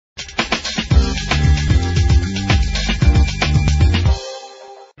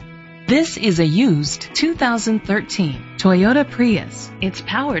This is a used 2013 Toyota Prius. It's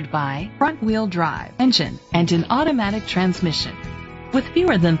powered by front-wheel drive engine and an automatic transmission. With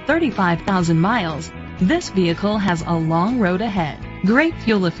fewer than 35,000 miles, this vehicle has a long road ahead. Great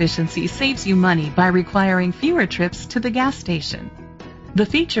fuel efficiency saves you money by requiring fewer trips to the gas station. The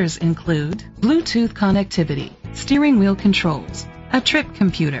features include Bluetooth connectivity, steering wheel controls, a trip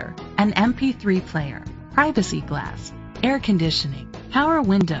computer, an MP3 player, privacy glass, air conditioning, power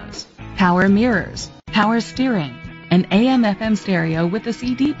windows, power mirrors, power steering, an AM/FM stereo with a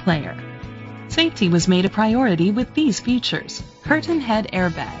CD player. Safety was made a priority with these features: curtain head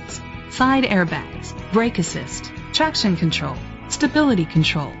airbags, side airbags, brake assist, traction control, stability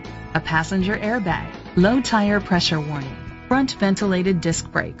control, a passenger airbag, low tire pressure warning, front ventilated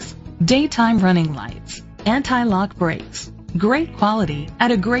disc brakes, daytime running lights, anti-lock brakes. Great quality at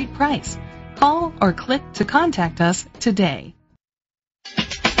a great price. Call or click to contact us today.